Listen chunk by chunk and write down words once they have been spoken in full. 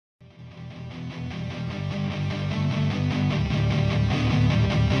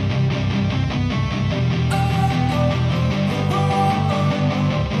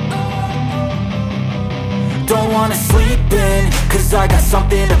cause I got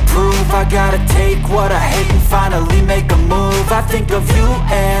something to prove. I gotta take what I hate and finally make a move. I think of you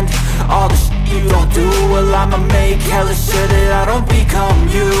and all the shit you don't do. Well, I'ma make hella sure that I don't become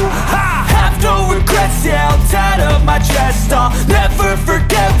you. I have no regrets, yeah, I'll tie up my chest. I'll never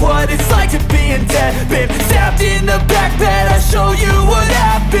forget what it's like to be in debt. Been stabbed in the back bed, I'll show you what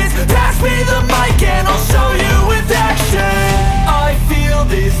happens. Pass me the mic and I'll show you with action. I feel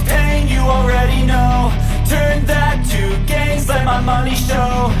this pain, you already know. Turn that to gains, let my money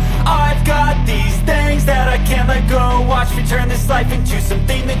show. I've got these things that I can't let go. Watch me turn this life into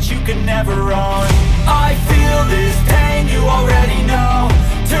something that you can never own. I feel this pain, you already know.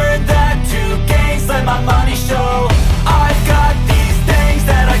 Turn that to gains, let my money show. I've got these things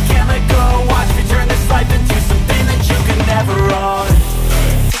that I can't let go. Watch me turn this life into something that you can never own.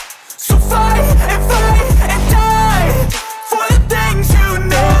 So fight and die for the things you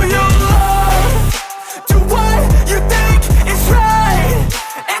know you love. Do what you think is right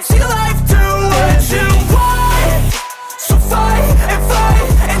and see life do what you want. So fight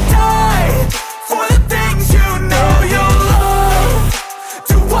and die for the things you know you love.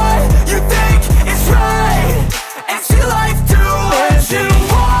 Do what you think is right and see life do what you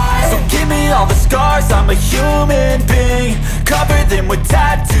want. So give me all the scars, I'm a human being. Cover them with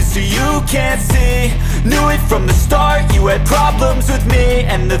tattoos so you can't see. Knew it from the start, you had problems with me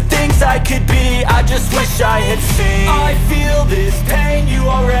and the things I could be, I just wish I had seen. I feel this pain, you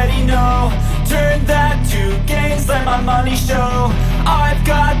already know. Turn that to gains, let my money show. I've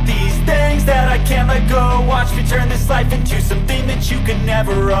got these things that I can't let go. Watch me turn this life into something that you can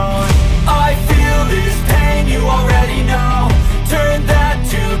never own. I feel this pain, you already know. Turn that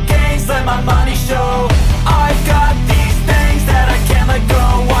to gains, let my money show. I've got these things that I can't let go.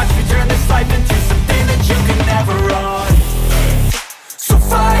 Watch me turn this life into something that you can never own. So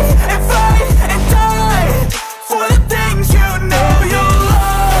fight and die for the things you know you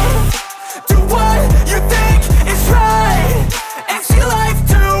love. Do what you think is right and see life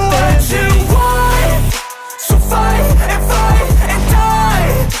do what you want. So fight and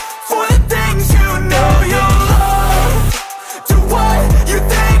die for the things you know you love. Do what you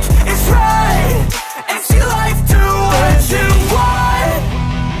think is right and see life do what you want.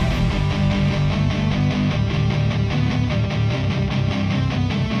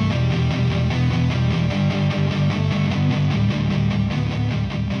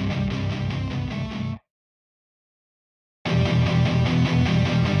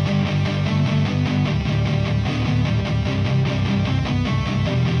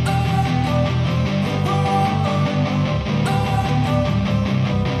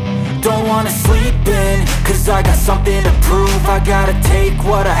 Don't wanna sleep in, cause I got something to prove. I gotta take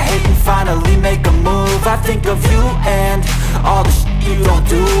what I hate and finally make a move. I think of you and all the shit you don't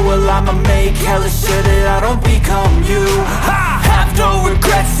do. Well, I'ma make hella sure that I don't become you. I have no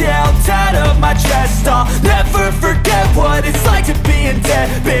regrets, yeah, I'll tie up my chest. I'll never forget what it's like to be in debt.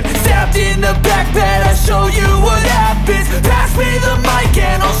 Been stabbed in the back bed, I'll show you what happens. Pass me the mic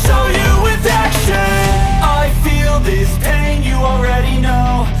and I'll show you with action. I feel this pain, you already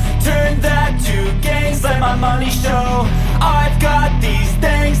know. Turn that to gains, let my money show. I've got these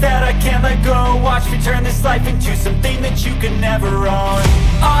things that I can't let go. Watch me turn this life into something that you can never own.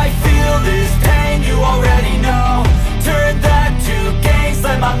 I feel this pain, you already know. Turn that to gains,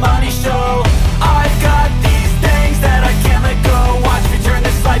 let my money show. I've got these things that I can't let go. Watch me turn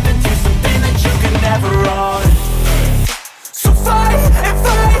this life into something that you can never own. So fight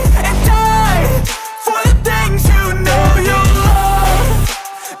and die for the things you know you love.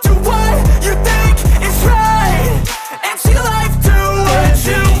 Do what you think is right and see life do what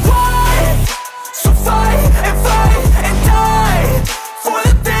you want. So fight and die for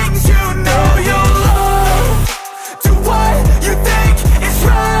the things you know you love. Do what you think is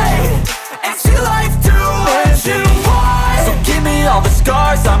right and see life do what you want. So give me all the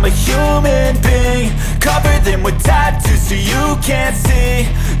scars, I'm a human being. Cover them with tattoos so you can't see.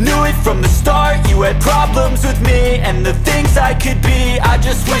 Knew it from the start, you had problems with me and the things I could be, I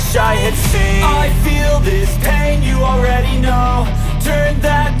just wish I had seen. I feel this pain, you already know. Turn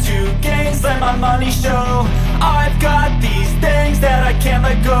that to gains, let my money show. I've got these things that I can't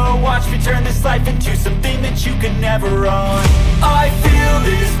let go. Watch me turn this life into something that you can never own. I feel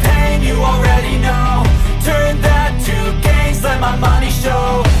this pain, you already know. Turn that to gains, let my money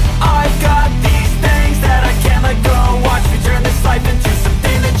show. I've got these things that I can't let go. Watch me turn this life into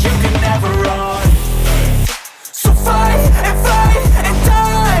something that you can never own. So fight and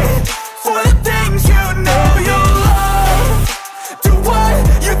die for the things you know you love. Do what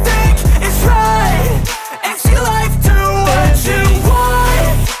you think is right and see life do what you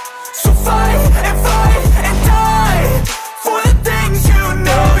want. So fight and die for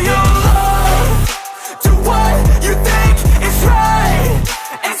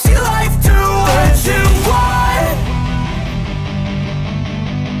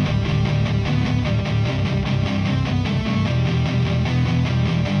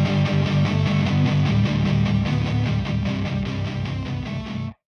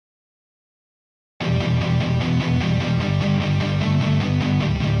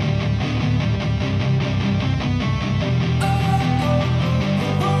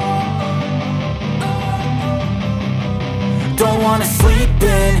wanna sleep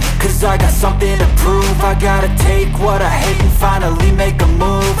in, cause I got something to prove. I gotta take what I hate and finally make a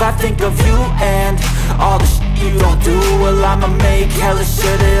move. I think of you and all the shit you don't do. Well, I'ma make hella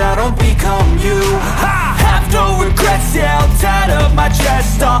sure that I don't become you. I have no regrets, yeah, I'll tie up my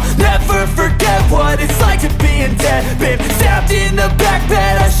chest. I'll never forget what it's like to be in debt. Been stabbed in the back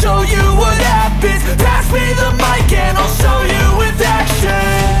bed, I'll show you what happens. Pass me the mic and I'll show you with action.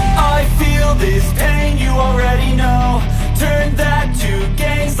 I feel this pain, you already know. Turn that to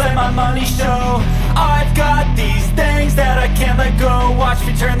gains, let my money show. I've got these things that I can't let go. Watch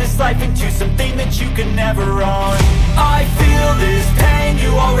me turn this life into something that you can never own. I feel this pain,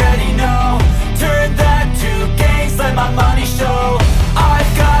 you already know. Turn that to gains, let my money show.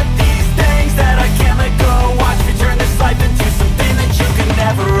 I've got these things that I can't let go. Watch me turn this life into something that you can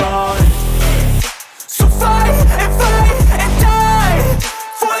never own. So fight and die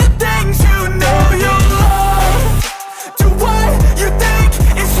for the things you know you love. Do what you think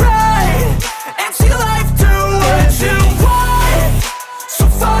is right and see life do what you want. So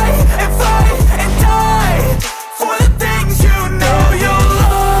fight and die for the things you know you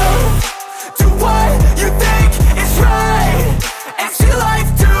love. Do what you think is right and see life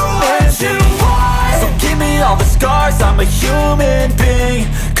do what you want. So give me all the scars, I'm a human being.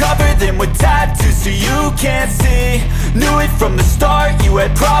 Cover them with tattoos so you can't see. Knew it from the start, you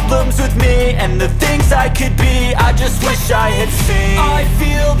had problems with me and the things I could be, I just wish I had seen. I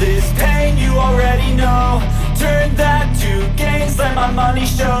feel this pain, you already know. Turn that to gains, let my money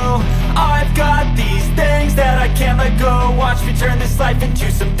show. I've got these things that I can't let go. Watch me turn this life into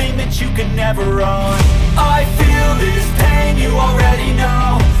something that you can never own. I feel this pain, you already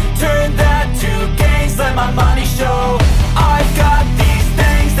know. Turn that to gains, let my money show. I've got these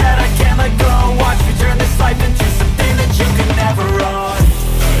things that I can't let go. Watch me turn this life into something that you can never own.